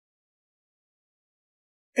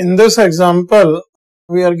In this example,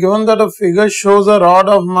 we are given that a figure shows a rod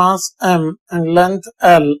of mass m and length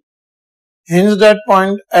L hinged at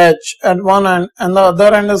point H at one end and the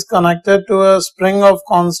other end is connected to a spring of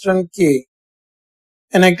constant K.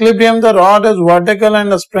 In equilibrium, the rod is vertical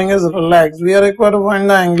and the spring is relaxed. We are required to find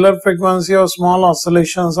the angular frequency of small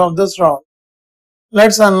oscillations of this rod.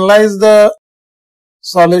 Let's analyze the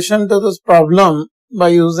solution to this problem by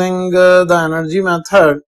using the energy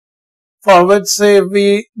method, for which, say,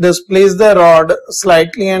 we displace the rod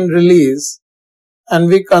slightly and release, and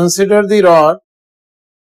we consider the rod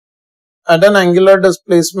at an angular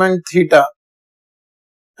displacement theta,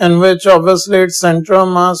 in which obviously its center of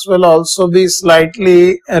mass will also be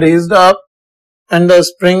slightly raised up and the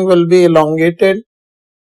spring will be elongated.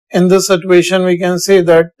 In this situation, we can say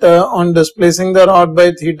that on displacing the rod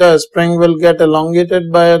by theta, spring will get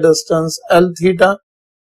elongated by a distance L theta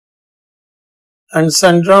and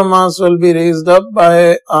center of mass will be raised up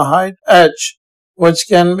by a height h, which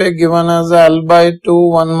can be given as L by 2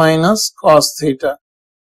 1 minus cos theta.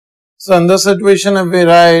 So in this situation, if we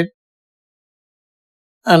write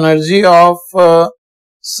energy of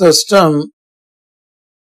system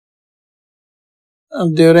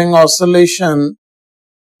during oscillation,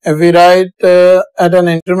 if we write at an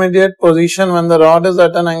intermediate position when the rod is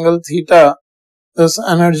at an angle theta, this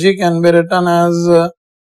energy can be written as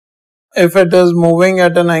if it is moving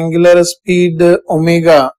at an angular speed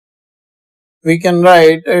omega, we can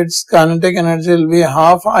write its kinetic energy will be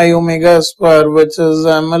half I omega square, which is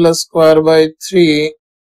ml square by 3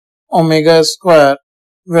 omega square,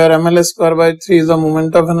 where ml square by 3 is the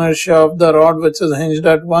moment of inertia of the rod which is hinged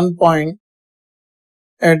at one point.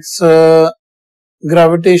 Its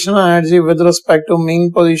gravitational energy with respect to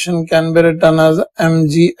mean position can be written as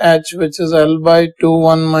mgh, which is L by 2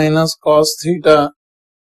 1 minus cos theta,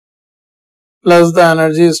 plus the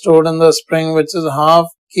energy stored in the spring, which is half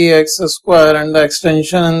kx square, and the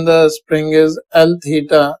extension in the spring is L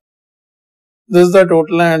theta. This is the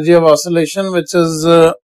total energy of oscillation, which is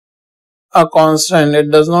a constant.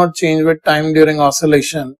 It does not change with time during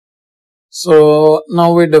oscillation. So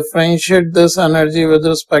now we differentiate this energy with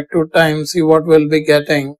respect to time. See what we'll be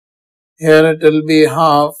getting. Here it will be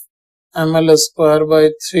half ml square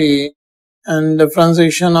by 3, and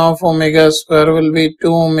differentiation of omega square will be 2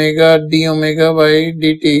 omega d omega by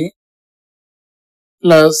dt,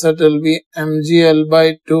 plus it will be mgl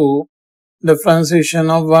by 2. Differentiation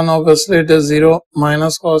of 1, obviously it is 0,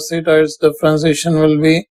 minus cos theta, its differentiation will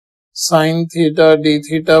be sin theta d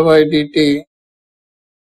theta by dt,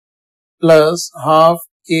 plus half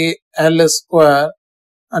k l square,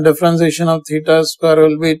 a differentiation of theta square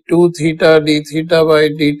will be 2 theta d theta by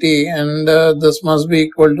dt, and this must be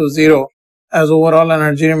equal to 0 as overall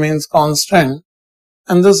energy remains constant.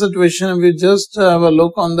 In this situation, if we just have a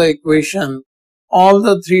look on the equation, all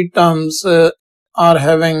the three terms are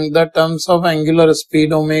having the terms of angular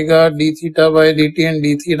speed omega, d theta by dt and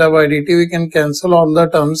d theta by dt. We can cancel all the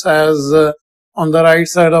terms as on the right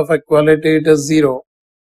side of equality it is 0.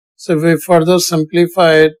 So if we further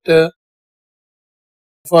simplify it,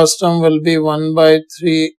 first term will be 1 by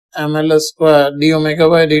 3 ml square d omega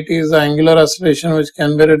by dt is the angular acceleration, which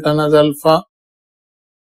can be written as alpha,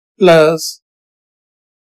 plus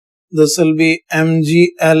this will be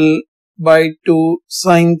mgl by 2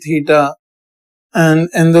 sin theta, and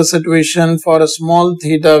in the situation for a small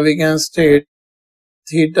theta we can state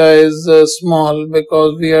theta is small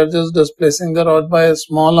because we are just displacing the rod by a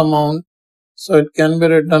small amount, so it can be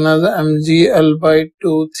written as mgl by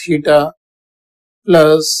 2 theta,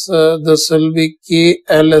 plus this will be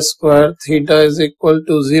kl square, theta is equal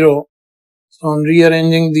to 0. So on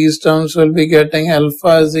rearranging these terms, we'll be getting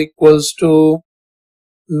alpha is equals to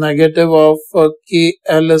negative of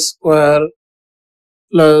kl square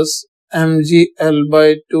plus mgl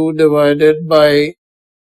by 2 divided by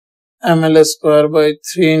ml square by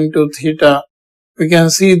 3 into theta. We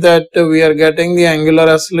can see that we are getting the angular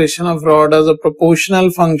acceleration of rod as a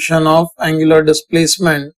proportional function of angular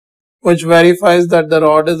displacement, which verifies that the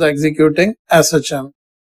rod is executing SHM.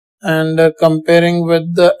 And comparing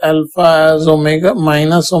with the alpha as omega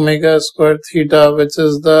minus omega square theta, which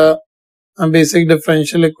is the basic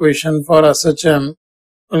differential equation for SHM,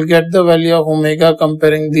 we'll get the value of omega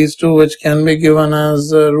comparing these two, which can be given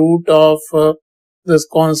as root of this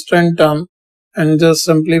constant term, and just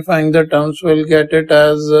simplifying the terms we'll get it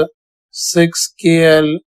as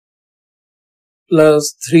 6kl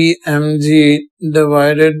plus 3mg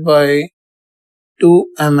divided by 2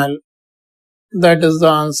 ml. That is the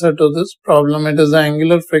answer to this problem. It is the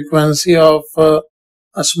angular frequency of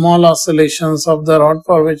small oscillations of the rod,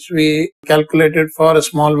 for which we calculated for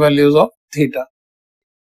small values of theta.